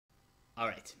All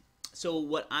right. So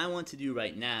what I want to do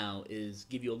right now is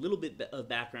give you a little bit of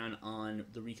background on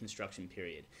the Reconstruction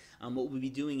period. What we'll be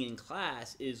doing in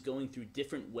class is going through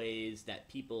different ways that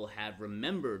people have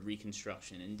remembered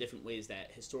Reconstruction and different ways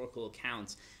that historical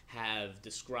accounts have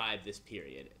described this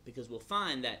period, because we'll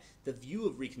find that the view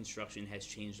of Reconstruction has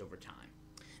changed over time.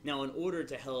 Now, in order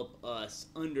to help us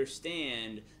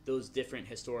understand those different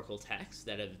historical texts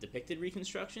that have depicted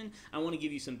Reconstruction, I want to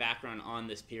give you some background on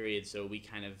this period so we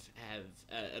kind of have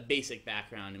a basic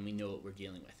background and we know what we're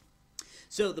dealing with.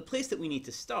 So the place that we need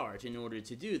to start in order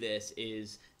to do this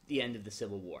is the end of the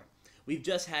Civil War. We've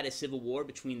just had a civil war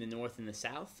between the North and the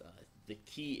South. The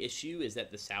key issue is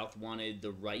that the South wanted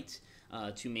the right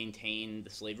to maintain the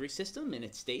slavery system in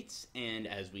its states, and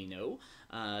as we know,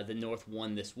 the North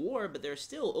won this war, but there are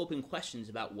still open questions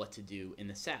about what to do in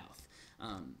the South.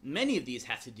 Many of these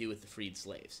have to do with the freed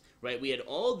slaves, right? We had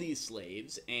all these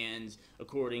slaves, and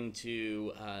according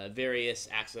to various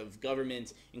acts of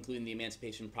government, including the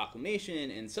Emancipation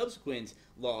Proclamation and subsequent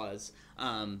laws,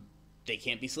 they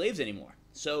can't be slaves anymore.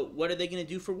 So what are they going to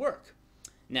do for work?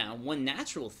 Now, one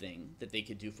natural thing that they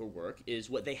could do for work is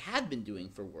what they have been doing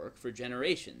for work for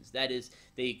generations. That is,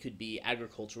 they could be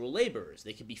agricultural laborers.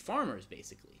 They could be farmers,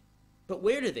 basically. But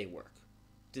where do they work?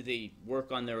 Do they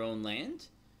work on their own land?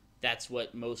 That's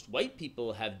what most white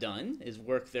people have done, is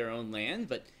work their own land.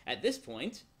 But at this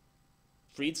point,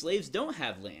 freed slaves don't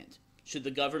have land. Should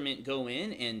the government go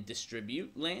in and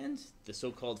distribute land, the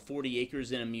so-called 40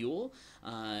 acres and a mule,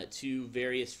 to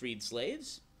various freed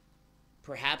slaves?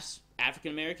 Perhaps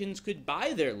African Americans could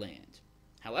buy their land.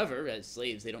 However, as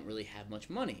slaves, they don't really have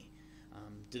much money.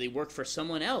 Do they work for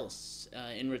someone else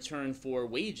in return for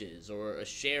wages or a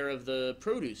share of the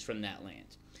produce from that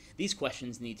land? These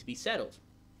questions need to be settled.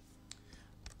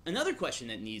 Another question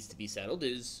that needs to be settled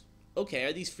is, okay,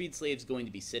 are these freed slaves going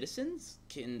to be citizens?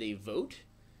 Can they vote?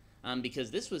 Because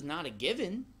this was not a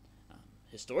given.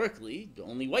 Historically,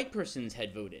 only white persons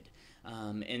had voted.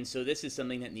 And so this is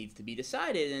something that needs to be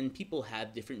decided, and people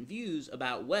have different views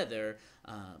about whether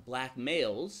black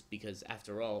males, because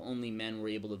after all, only men were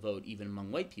able to vote even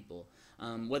among white people,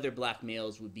 whether black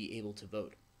males would be able to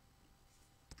vote.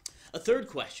 A third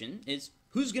question is,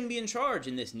 who's going to be in charge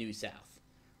in this new South,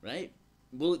 right?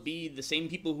 Will it be the same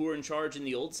people who were in charge in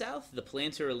the Old South, the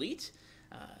planter elite?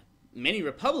 Many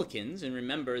Republicans, and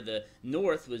remember the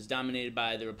North was dominated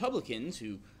by the Republicans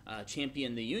who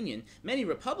championed the Union, many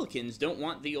Republicans don't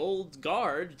want the old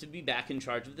guard to be back in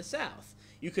charge of the South.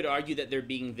 You could argue that they're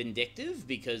being vindictive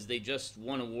because they just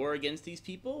won a war against these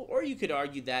people, or you could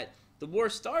argue that the war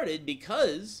started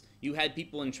because you had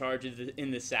people in charge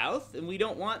in the South, and we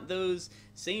don't want those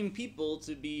same people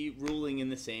to be ruling in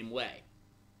the same way.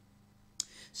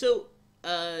 So,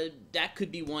 that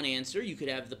could be one answer. You could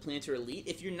have the planter elite.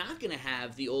 If you're not going to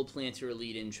have the old planter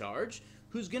elite in charge,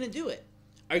 who's going to do it?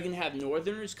 Are you going to have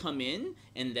Northerners come in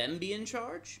and them be in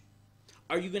charge?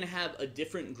 Are you going to have a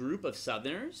different group of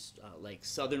Southerners, like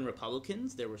Southern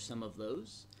Republicans? There were some of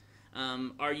those.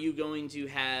 Are you going to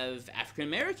have African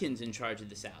Americans in charge of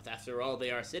the South? After all,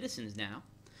 they are citizens now.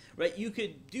 Right? You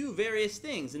could do various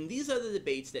things, and these are the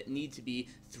debates that need to be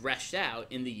threshed out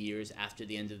in the years after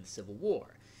the end of the Civil War.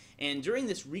 And during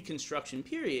this Reconstruction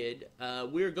period,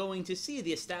 we're going to see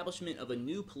the establishment of a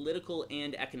new political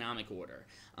and economic order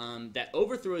that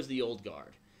overthrows the old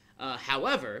guard.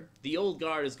 However, the old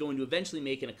guard is going to eventually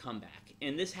make a comeback,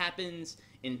 and this happens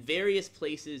in various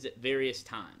places at various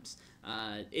times.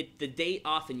 The date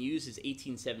often used is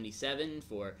 1877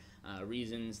 for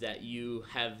reasons that you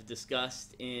have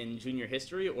discussed in junior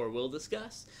history or will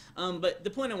discuss. But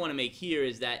the point I want to make here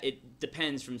is that it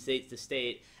depends from state to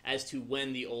state as to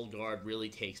when the old guard really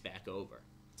takes back over.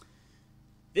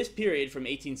 This period from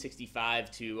 1865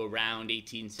 to around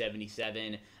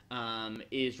 1877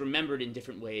 is remembered in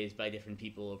different ways by different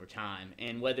people over time.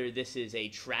 And whether this is a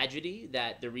tragedy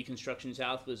that the Reconstruction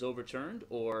South was overturned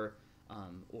or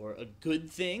a good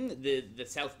thing, the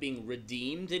South being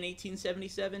redeemed in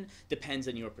 1877, depends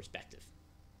on your perspective.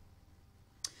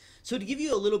 So to give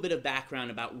you a little bit of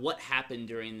background about what happened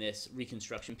during this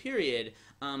Reconstruction period,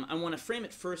 I want to frame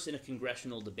it first in a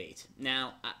congressional debate.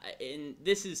 Now, and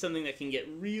this is something that can get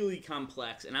really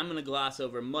complex, and I'm going to gloss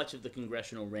over much of the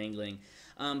congressional wrangling,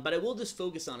 but I will just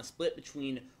focus on a split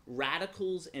between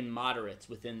radicals and moderates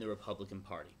within the Republican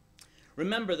Party.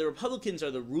 Remember, the Republicans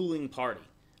are the ruling party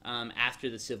after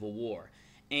the Civil War.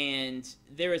 And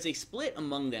there is a split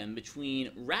among them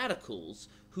between radicals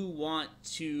who want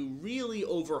to really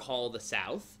overhaul the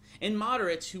South and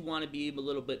moderates who want to be a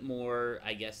little bit more,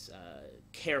 I guess,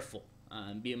 careful,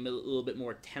 be a little bit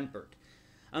more tempered.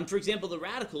 For example, the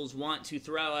radicals want to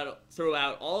throw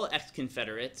out all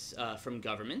ex-Confederates from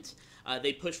government.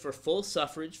 They push for full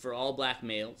suffrage for all black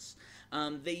males.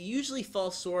 They usually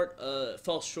fall short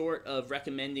of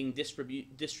recommending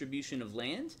distribution of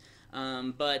land,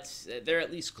 but they're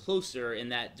at least closer in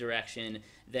that direction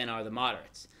than are the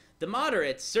moderates. The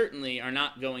moderates certainly are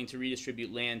not going to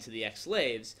redistribute land to the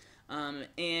ex-slaves,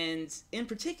 and in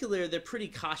particular, they're pretty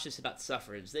cautious about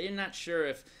suffrage. They're not sure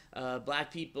if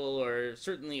black people, or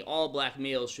certainly all black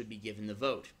males, should be given the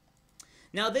vote.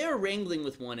 Now, they're wrangling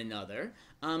with one another,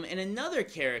 and another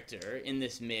character in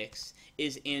this mix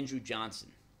is Andrew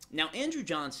Johnson. Now, Andrew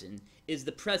Johnson is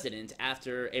the president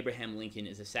after Abraham Lincoln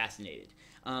is assassinated.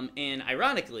 And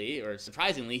ironically, or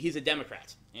surprisingly, he's a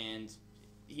Democrat. And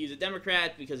he's a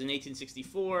Democrat because in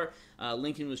 1864,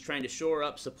 Lincoln was trying to shore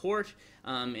up support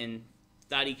and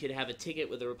thought he could have a ticket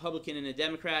with a Republican and a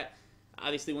Democrat.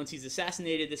 Obviously, once he's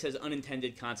assassinated, this has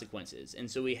unintended consequences. And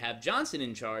so we have Johnson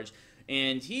in charge,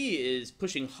 and he is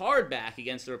pushing hard back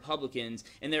against the Republicans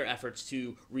in their efforts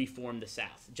to reform the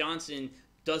South. Johnson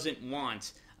doesn't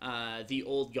want the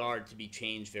old guard to be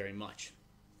changed very much.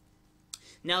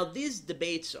 Now, these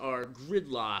debates are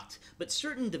gridlocked, but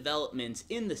certain developments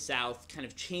in the South kind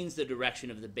of change the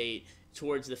direction of the debate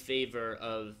towards the favor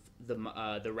of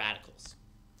the radicals.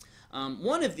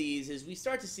 One of these is we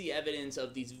start to see evidence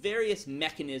of these various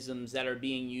mechanisms that are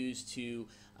being used to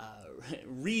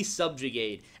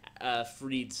re-subjugate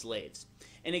freed slaves.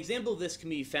 An example of this can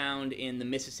be found in the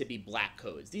Mississippi Black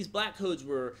Codes. These Black Codes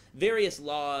were various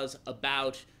laws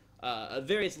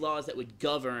that would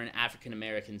govern African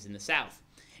Americans in the South.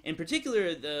 In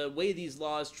particular, the way these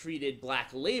laws treated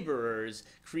black laborers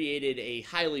created a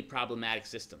highly problematic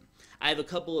system. I have a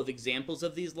couple of examples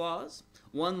of these laws.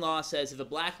 One law says, if a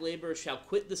black laborer shall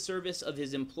quit the service of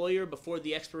his employer before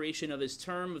the expiration of his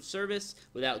term of service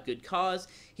without good cause,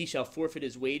 he shall forfeit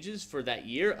his wages for that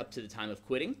year up to the time of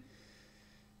quitting.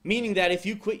 Meaning that if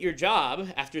you quit your job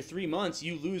after 3 months,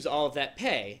 you lose all of that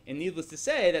pay. And needless to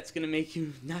say, that's going to make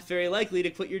you not very likely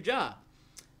to quit your job.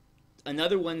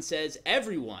 Another one says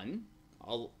everyone,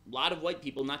 a lot of white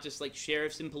people, not just like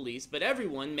sheriffs and police, but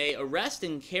everyone may arrest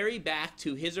and carry back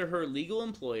to his or her legal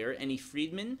employer any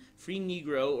freedman, free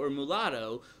Negro, or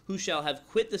mulatto who shall have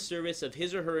quit the service of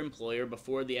his or her employer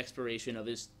before the expiration of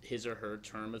his or her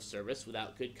term of service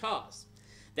without good cause.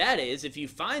 That is, if you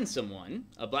find someone,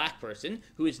 a black person,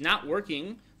 who is not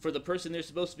working for the person they're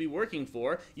supposed to be working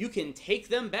for, you can take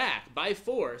them back by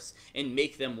force and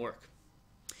make them work.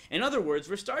 In other words,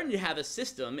 we're starting to have a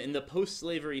system in the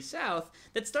post-slavery South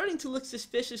that's starting to look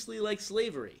suspiciously like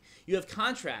slavery. You have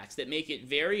contracts that make it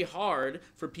very hard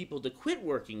for people to quit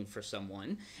working for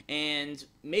someone and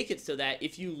make it so that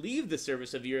if you leave the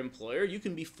service of your employer, you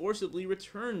can be forcibly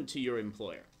returned to your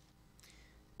employer.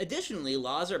 Additionally,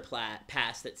 laws are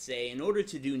passed that say in order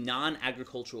to do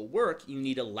non-agricultural work, you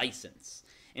need a license.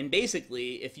 And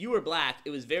basically, if you were black, it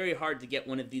was very hard to get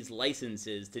one of these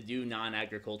licenses to do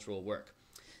non-agricultural work.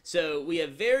 So we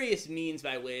have various means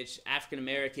by which African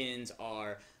Americans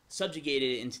are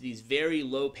subjugated into these very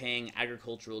low-paying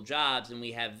agricultural jobs, and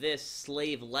we have this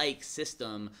slave-like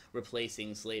system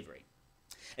replacing slavery.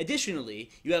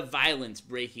 Additionally, you have violence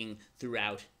breaking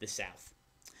throughout the South.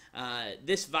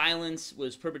 This violence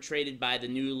was perpetrated by the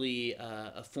newly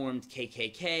formed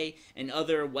KKK and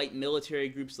other white military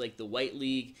groups like the White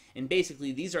League, and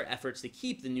basically these are efforts to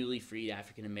keep the newly freed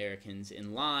African Americans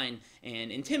in line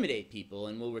and intimidate people,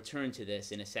 and we'll return to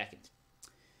this in a second.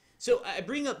 So I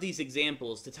bring up these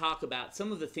examples to talk about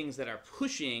some of the things that are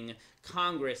pushing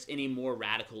Congress in a more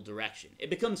radical direction. It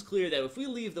becomes clear that if we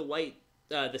leave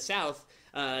the South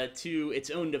to its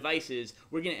own devices,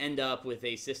 we're going to end up with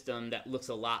a system that looks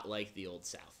a lot like the Old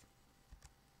South.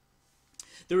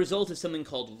 The result is something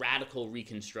called radical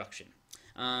Reconstruction.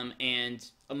 And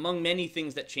among many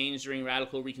things that changed during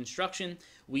radical Reconstruction,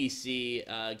 we see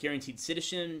guaranteed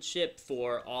citizenship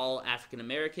for all African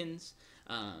Americans.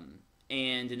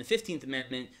 And in the 15th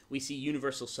Amendment, we see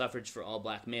universal suffrage for all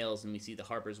black males, and we see the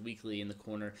Harper's Weekly in the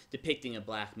corner depicting a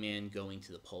black man going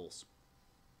to the polls.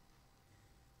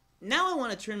 Now I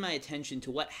want to turn my attention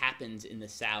to what happens in the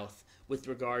South with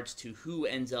regards to who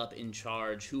ends up in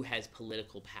charge, who has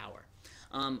political power.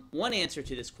 One answer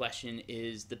to this question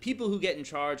is the people who get in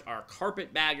charge are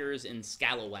carpetbaggers and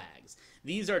scalawags.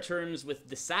 These are terms with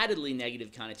decidedly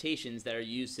negative connotations that are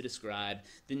used to describe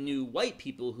the new white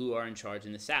people who are in charge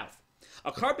in the South.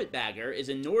 A carpetbagger is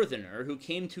a northerner who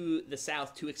came to the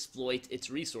South to exploit its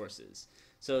resources.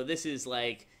 So this is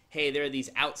like, hey, there are these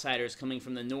outsiders coming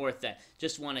from the North that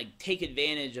just want to take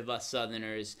advantage of us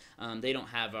Southerners. They don't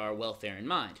have our welfare in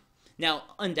mind. Now,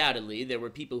 undoubtedly, there were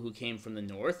people who came from the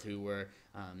North who were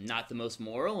not the most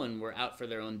moral and were out for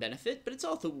their own benefit, but it's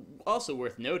also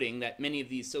worth noting that many of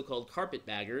these so-called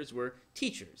carpetbaggers were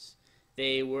teachers.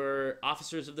 They were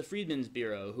officers of the Freedmen's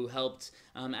Bureau who helped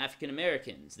African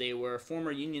Americans. They were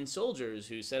former Union soldiers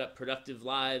who set up productive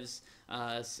lives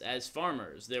as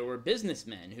farmers. There were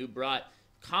businessmen who brought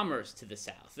commerce to the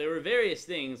South. There were various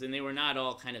things, and they were not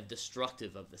all kind of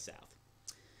destructive of the South.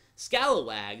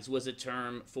 Scalawags was a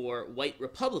term for white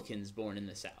Republicans born in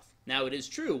the South. Now, it is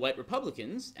true, white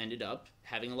Republicans ended up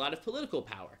having a lot of political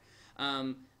power.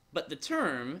 But the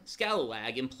term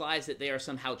scalawag implies that they are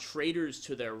somehow traitors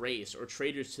to their race or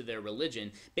traitors to their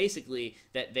religion, basically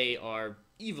that they are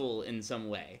evil in some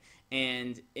way.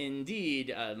 And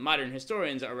indeed, modern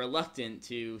historians are reluctant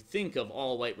to think of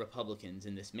all white Republicans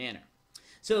in this manner.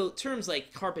 So terms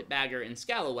like carpetbagger and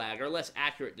scalawag are less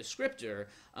accurate descriptors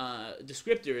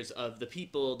of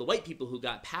the white people who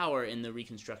got power in the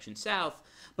Reconstruction South,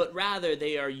 but rather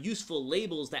they are useful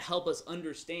labels that help us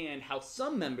understand how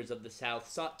some members of the South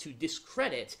sought to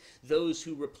discredit those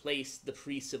who replaced the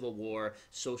pre-Civil War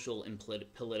social and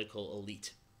political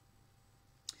elite.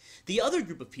 The other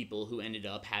group of people who ended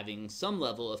up having some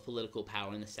level of political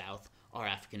power in the South are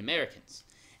African Americans.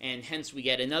 And hence we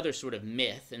get another sort of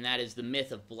myth, and that is the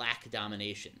myth of black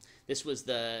domination. This was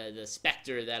the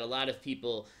specter that a lot of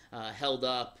people held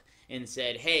up and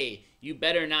said, hey, you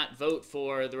better not vote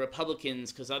for the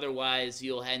Republicans because otherwise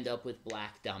you'll end up with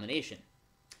black domination.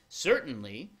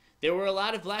 Certainly, there were a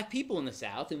lot of black people in the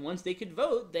South, and once they could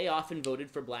vote, they often voted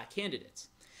for black candidates.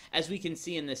 As we can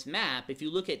see in this map, if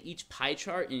you look at each pie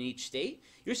chart in each state,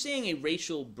 you're seeing a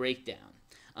racial breakdown.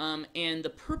 And the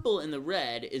purple and the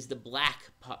red is the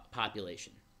black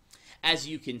population. As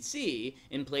you can see,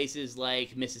 in places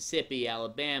like Mississippi,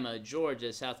 Alabama,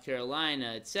 Georgia, South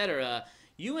Carolina, etc.,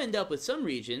 you end up with some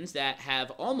regions that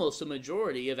have almost a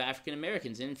majority of African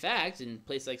Americans. In fact, in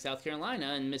places like South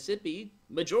Carolina and Mississippi,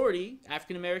 majority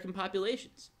African American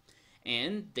populations.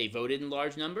 And they voted in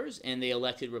large numbers, and they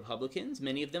elected Republicans,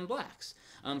 many of them blacks.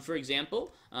 For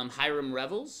example, Hiram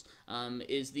Revels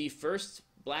is the first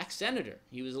black senator.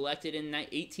 He was elected in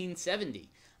 1870.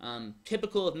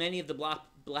 Typical of many of the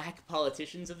black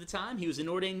politicians of the time, he was an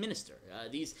ordained minister.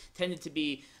 These tended to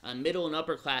be middle and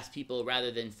upper class people rather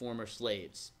than former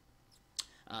slaves.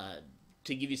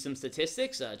 To give you some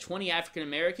statistics, 20 African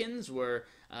Americans were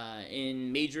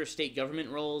in major state government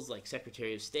roles like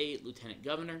Secretary of State, Lieutenant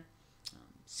Governor.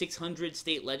 600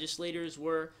 state legislators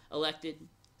were elected.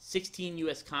 16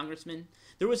 U.S. congressmen.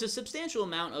 There was a substantial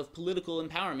amount of political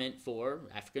empowerment for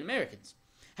African Americans.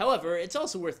 However, it's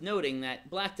also worth noting that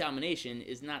black domination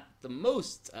is not the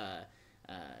most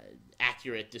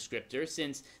accurate descriptor,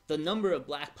 since the number of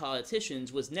black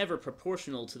politicians was never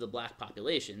proportional to the black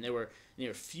population. There were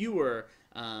fewer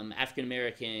African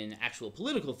American actual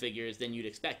political figures than you'd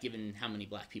expect given how many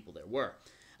black people there were.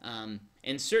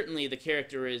 And certainly the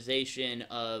characterization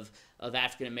of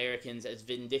African Americans as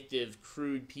vindictive,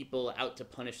 crude people out to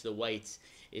punish the whites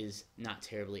is not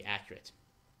terribly accurate.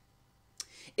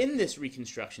 In this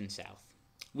Reconstruction South,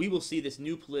 we will see this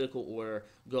new political order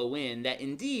go in that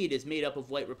indeed is made up of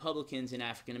white Republicans and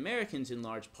African Americans in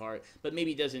large part, but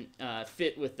maybe doesn't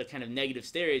fit with the kind of negative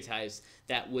stereotypes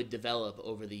that would develop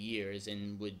over the years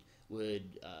and would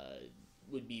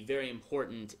be very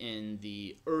important in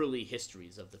the early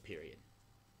histories of the period.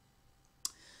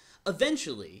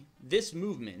 Eventually, this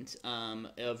movement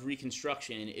of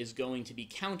Reconstruction is going to be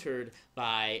countered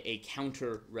by a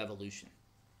counter-revolution.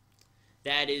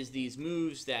 That is, these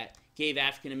moves that gave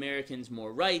African Americans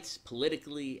more rights,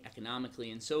 politically,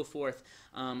 economically, and so forth,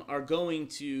 are going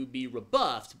to be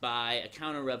rebuffed by a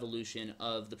counter-revolution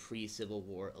of the pre-Civil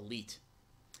War elite.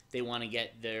 They want to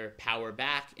get their power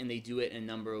back, and they do it in a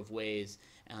number of ways,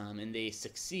 and they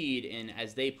succeed in,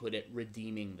 as they put it,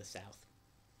 redeeming the South.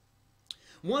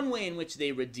 One way in which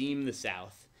they redeem the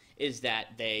South is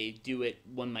that they do it,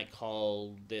 one might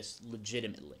call this,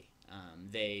 legitimately.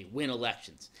 They win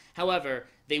elections. However,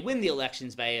 they win the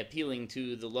elections by appealing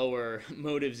to the lower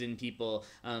motives in people,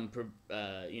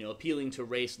 appealing to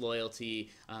race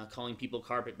loyalty, calling people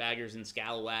carpetbaggers and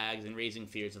scalawags, and raising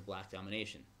fears of black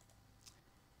domination.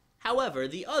 However,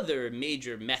 the other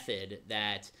major method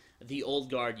that the old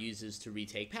guard uses to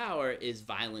retake power is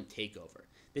violent takeover.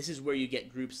 This is where you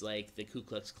get groups like the Ku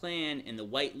Klux Klan and the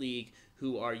White League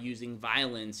who are using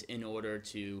violence in order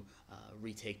to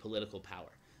retake political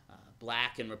power.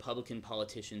 Black and Republican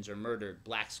politicians are murdered.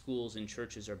 Black schools and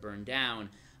churches are burned down.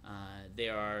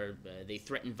 They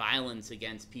threaten violence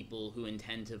against people who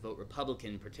intend to vote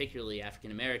Republican, particularly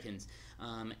African Americans.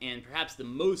 And perhaps the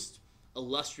most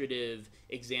illustrative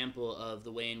example of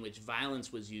the way in which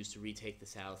violence was used to retake the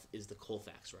South is the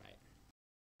Colfax riot.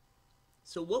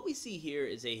 So what we see here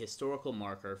is a historical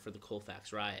marker for the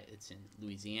Colfax riot. It's in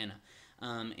Louisiana.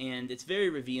 And it's very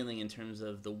revealing in terms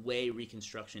of the way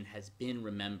Reconstruction has been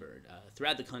remembered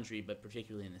throughout the country, but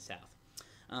particularly in the South.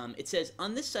 It says,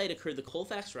 on this site occurred the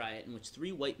Colfax riot in which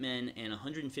 3 white men and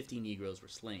 150 Negroes were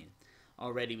slain.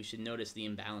 Already we should notice the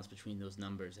imbalance between those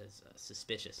numbers as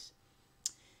suspicious.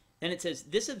 Then it says,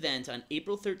 this event on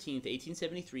April 13th,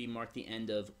 1873 marked the end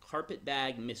of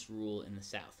carpetbag misrule in the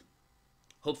South.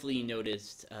 Hopefully you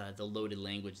noticed the loaded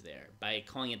language there. By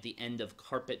calling it the end of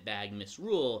carpetbag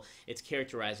misrule, it's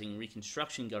characterizing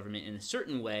Reconstruction government in a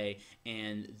certain way,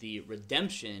 and the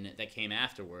redemption that came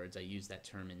afterwards, I use that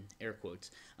term in air quotes,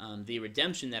 the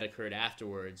redemption that occurred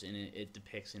afterwards, and it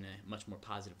depicts in a much more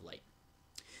positive light.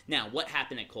 Now, what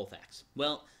happened at Colfax?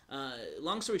 Well,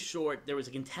 long story short, there was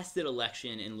a contested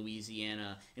election in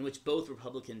Louisiana in which both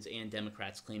Republicans and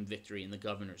Democrats claimed victory in the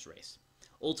governor's race.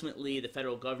 Ultimately, the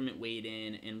federal government weighed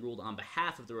in and ruled on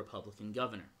behalf of the Republican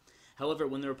governor. However,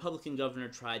 when the Republican governor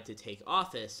tried to take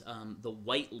office, the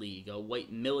White League, a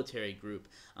white military group,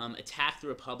 attacked the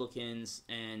Republicans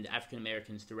and African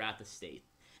Americans throughout the state.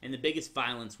 And the biggest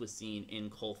violence was seen in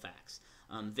Colfax.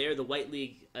 There, the White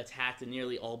League attacked a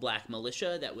nearly all-black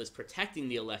militia that was protecting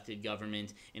the elected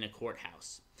government in a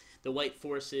courthouse. The white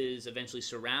forces eventually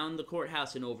surround the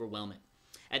courthouse and overwhelm it.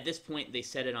 At this point, they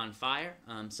set it on fire.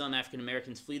 Some African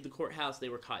Americans fled the courthouse. They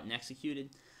were caught and executed.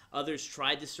 Others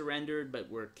tried to surrender but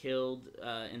were killed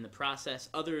in the process.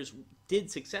 Others did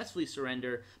successfully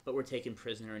surrender but were taken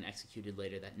prisoner and executed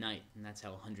later that night. And that's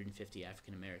how 150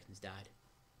 African Americans died.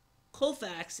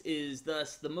 Colfax is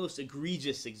thus the most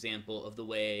egregious example of the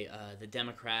way the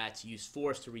Democrats used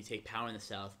force to retake power in the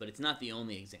South, but it's not the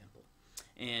only example.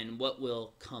 And what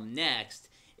will come next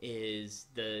is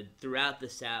throughout the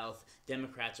South,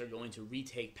 Democrats are going to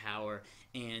retake power,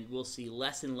 and we'll see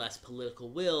less and less political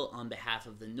will on behalf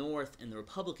of the North and the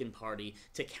Republican Party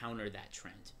to counter that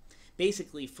trend.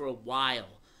 Basically, for a while,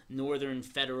 Northern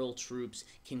federal troops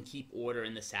can keep order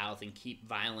in the South and keep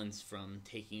violence from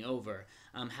taking over.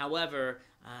 However,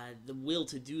 the will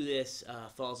to do this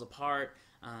falls apart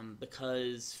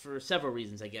because for several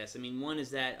reasons, I guess. I mean, one is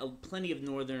that plenty of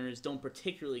Northerners don't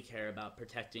particularly care about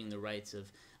protecting the rights of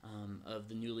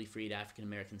the newly freed African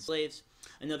American slaves.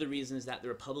 Another reason is that the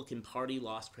Republican Party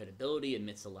lost credibility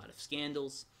amidst a lot of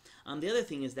scandals. The other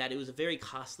thing is that it was a very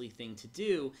costly thing to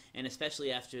do, and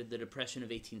especially after the Depression of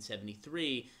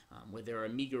 1873, where there are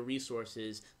meager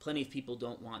resources, plenty of people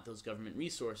don't want those government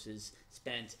resources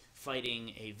spent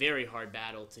fighting a very hard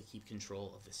battle to keep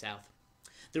control of the South.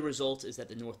 The result is that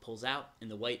the North pulls out and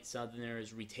the white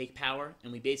Southerners retake power,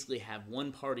 and we basically have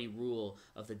one-party rule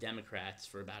of the Democrats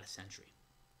for about a century.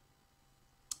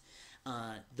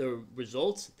 The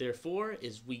result, therefore,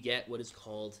 is we get what is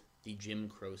called the Jim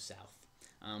Crow South.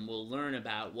 We'll learn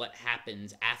about what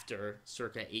happens after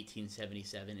circa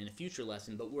 1877 in a future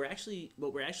lesson, but what we're actually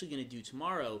going to do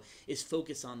tomorrow is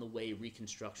focus on the way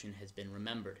Reconstruction has been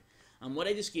remembered. What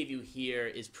I just gave you here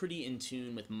is pretty in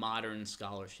tune with modern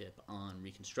scholarship on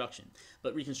Reconstruction,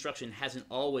 but Reconstruction hasn't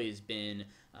always been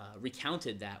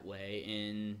recounted that way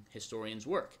in historians'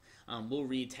 work. We'll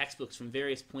read textbooks from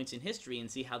various points in history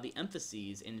and see how the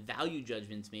emphases and value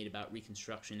judgments made about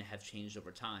Reconstruction have changed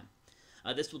over time.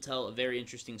 This will tell a very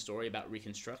interesting story about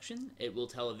Reconstruction. It will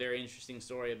tell a very interesting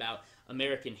story about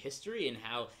American history and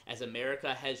how, as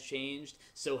America has changed,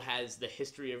 so has the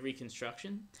history of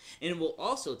Reconstruction. And it will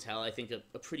also tell, I think,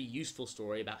 a pretty useful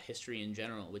story about history in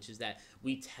general, which is that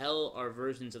we tell our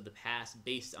versions of the past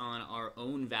based on our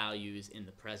own values in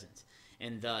the present.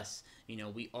 And thus,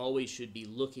 we always should be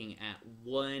looking at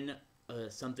when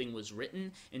something was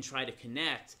written and try to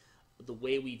connect the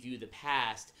way we view the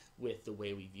past with the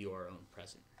way we view our own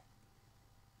present.